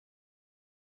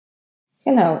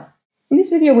Hello. In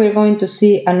this video, we're going to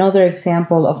see another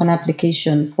example of an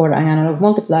application for an analog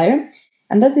multiplier,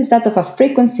 and that is that of a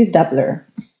frequency doubler.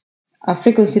 A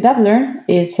frequency doubler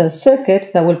is a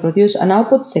circuit that will produce an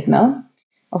output signal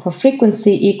of a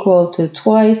frequency equal to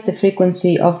twice the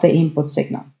frequency of the input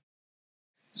signal.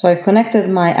 So I've connected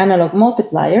my analog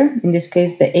multiplier, in this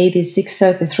case the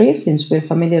AD633, since we're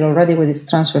familiar already with its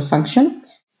transfer function.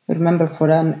 Remember, for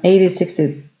an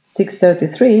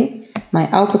AD633, my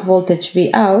output voltage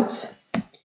Vout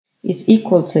is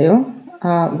equal to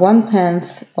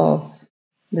 1/10 of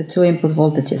the two input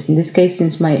voltages. In this case,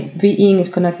 since my Vin is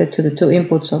connected to the two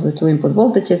inputs of the two input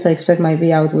voltages, I expect my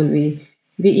Vout will be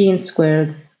Vin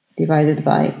squared divided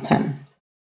by 10.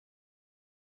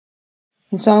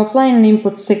 And so I'm applying an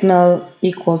input signal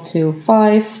equal to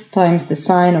 5 times the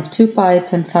sine of 2 pi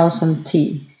 10,000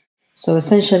 t. So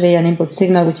essentially an input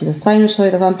signal which is a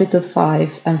sinusoid of amplitude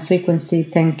 5 and frequency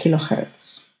 10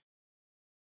 kilohertz.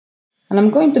 And I'm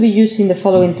going to be using the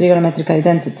following trigonometric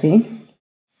identity.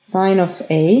 Sine of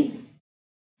A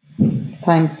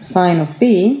times sine of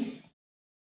B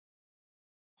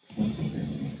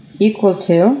equal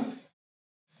to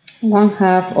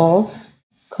 1/2 of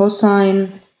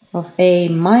cosine of A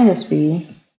minus B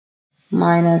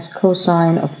minus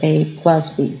cosine of A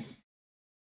plus B.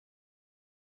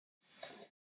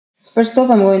 First off,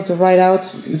 I'm going to write out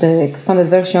the expanded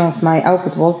version of my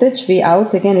output voltage.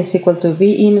 Vout again is equal to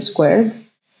Vin squared,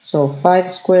 so 5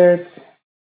 squared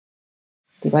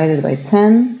divided by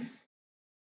 10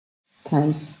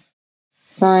 times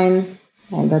sine,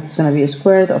 and that's going to be a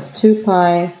squared of 2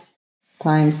 pi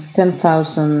times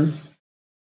 10,000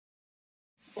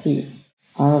 t,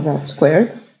 all of that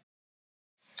squared.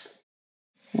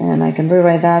 And I can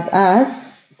rewrite that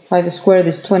as 5 squared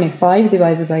is 25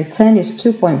 divided by 10 is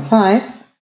 2.5.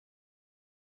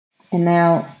 And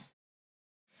now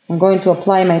I'm going to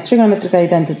apply my trigonometric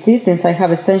identity, since I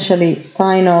have essentially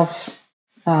sine of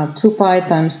 2 pi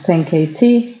times 10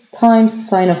 kt times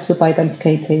sine of 2 pi times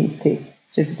kt.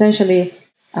 So it's essentially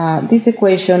this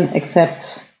equation,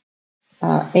 except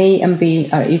A and B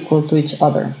are equal to each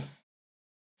other.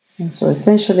 And so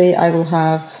essentially I will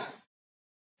have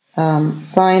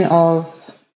sine of,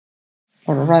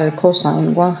 or rather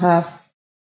cosine, 1/2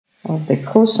 of the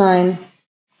cosine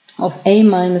of A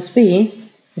minus B,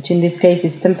 which in this case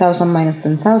is 10,000 minus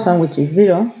 10,000, which is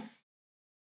 0,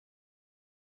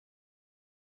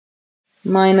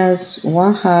 minus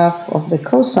 1/2 of the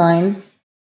cosine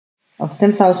of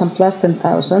 10,000 plus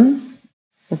 10,000,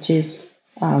 which is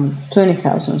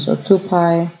 20,000, so 2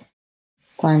 pi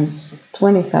times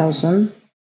 20,000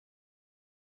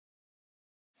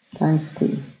 times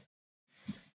t.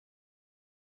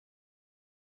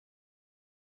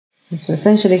 And so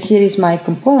essentially here is my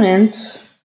component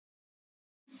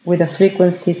with a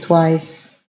frequency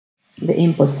twice the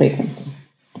input frequency.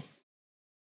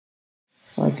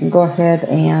 So I can go ahead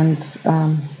and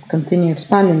continue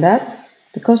expanding that.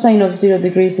 The cosine of 0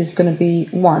 degrees is going to be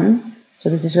 1, so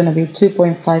this is going to be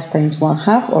 2.5 times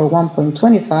 1/2, or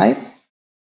 1.25,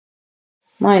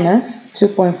 minus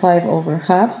 2.5 over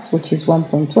halves, which is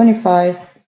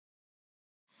 1.25,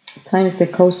 times the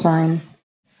cosine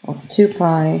of 2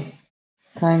 pi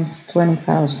times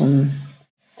 20,000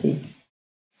 t.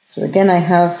 So again, I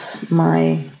have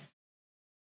my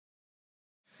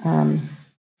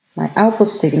my output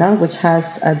signal, which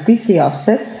has a DC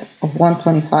offset of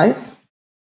 125,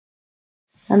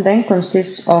 and then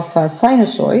consists of a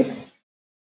sinusoid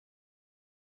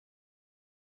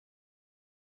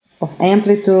of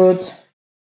amplitude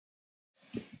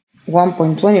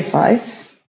 1.25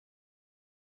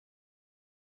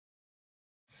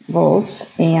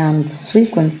 volts and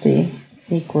frequency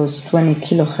equals 20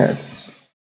 kilohertz,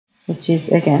 which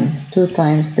is again 2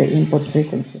 times the input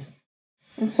frequency.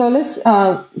 And so let's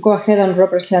go ahead and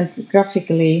represent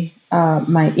graphically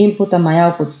my input and my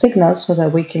output signals so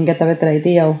that we can get a better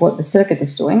idea of what the circuit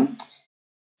is doing.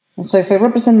 And so if I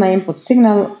represent my input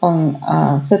signal on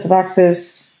a set of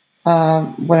axes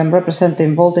where I'm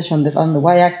representing voltage on the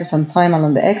y-axis and time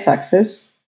along the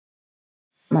x-axis,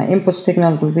 my input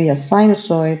signal will be a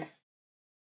sinusoid,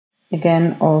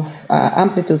 again, of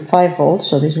amplitude 5 volts.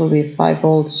 So this will be 5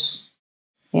 volts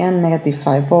and negative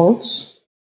 5 volts.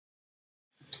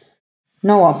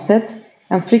 No offset,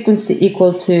 and frequency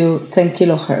equal to 10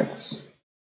 kilohertz.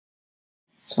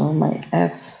 So my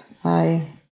Fi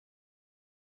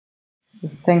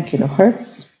is 10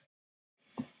 kilohertz.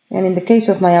 And in the case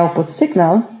of my output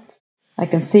signal, I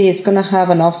can see it's going to have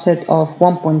an offset of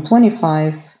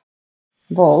 1.25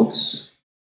 volts,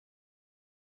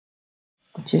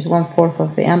 which is 1/4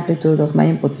 of the amplitude of my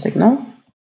input signal.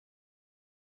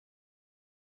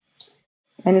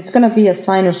 And it's going to be a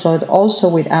sinusoid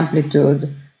also with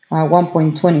amplitude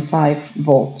 1.25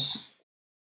 volts.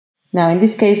 Now in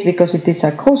this case, because it is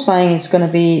a cosine, it's going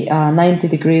to be 90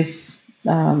 degrees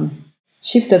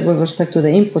shifted with respect to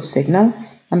the input signal.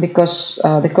 And because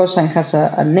the cosine has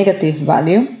a negative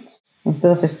value,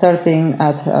 instead of starting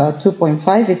at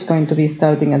 2.5, it's going to be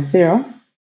starting at 0,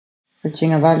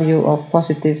 reaching a value of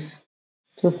positive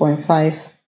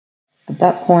 2.5 at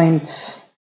that point.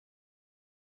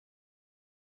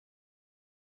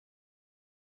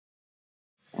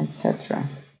 Etc.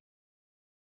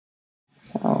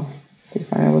 So let's see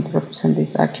if I'm able to represent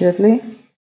this accurately.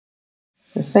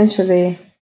 So essentially,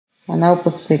 an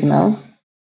output signal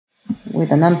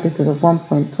with an amplitude of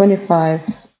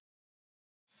 1.25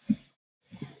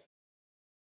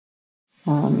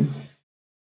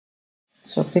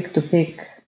 so peak to peak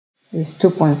is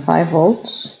 2.5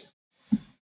 volts.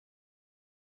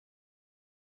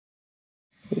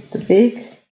 Peak to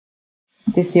peak.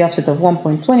 DC offset of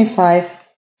 1.25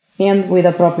 and with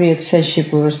appropriate phase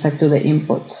shift with respect to the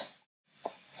input.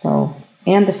 So,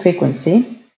 and the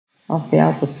frequency of the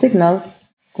output signal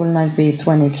will not be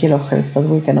 20 kilohertz, as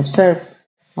we can observe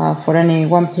for any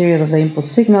one period of the input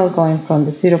signal going from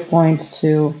the 0 point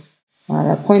to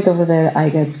that point over there. I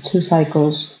get 2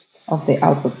 cycles of the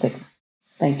output signal.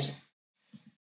 Thank you.